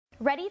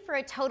Ready for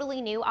a totally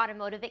new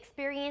automotive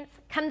experience?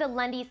 Come to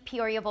Lunde's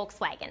Peoria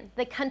Volkswagen,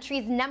 the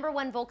country's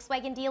 #1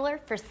 Volkswagen dealer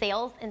for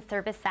sales and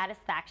service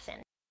satisfaction.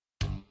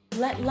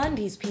 Let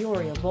Lunde's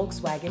Peoria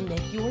Volkswagen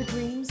make your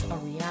dreams a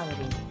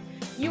reality.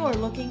 You are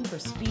looking for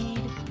speed,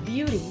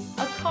 beauty,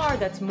 a car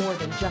that's more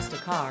than just a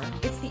car.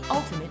 It's the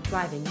ultimate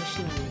driving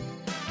machine.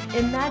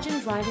 Imagine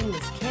driving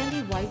this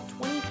candy white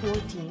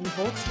 2014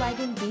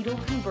 Volkswagen Beetle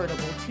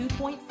convertible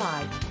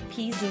 2.5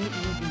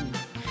 PZEV,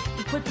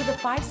 equipped with a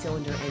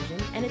 5-cylinder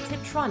engine and a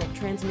Tiptronic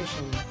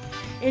transmission.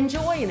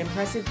 Enjoy an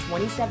impressive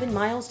 27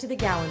 miles to the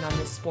gallon on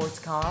this sports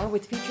car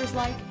with features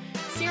like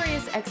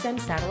Sirius XM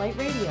satellite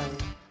radio,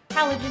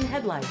 halogen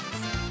headlights,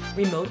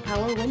 remote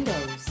power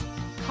windows,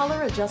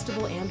 color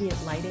adjustable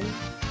ambient lighting,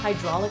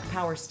 hydraulic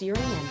power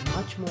steering, and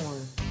much more.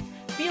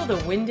 Feel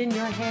the wind in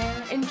your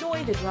hair,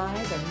 enjoy the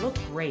drive, and look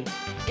great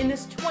in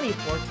this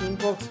 2014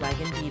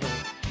 Volkswagen Beetle.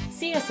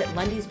 See us at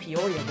Lunde's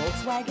Peoria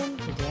Volkswagen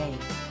today.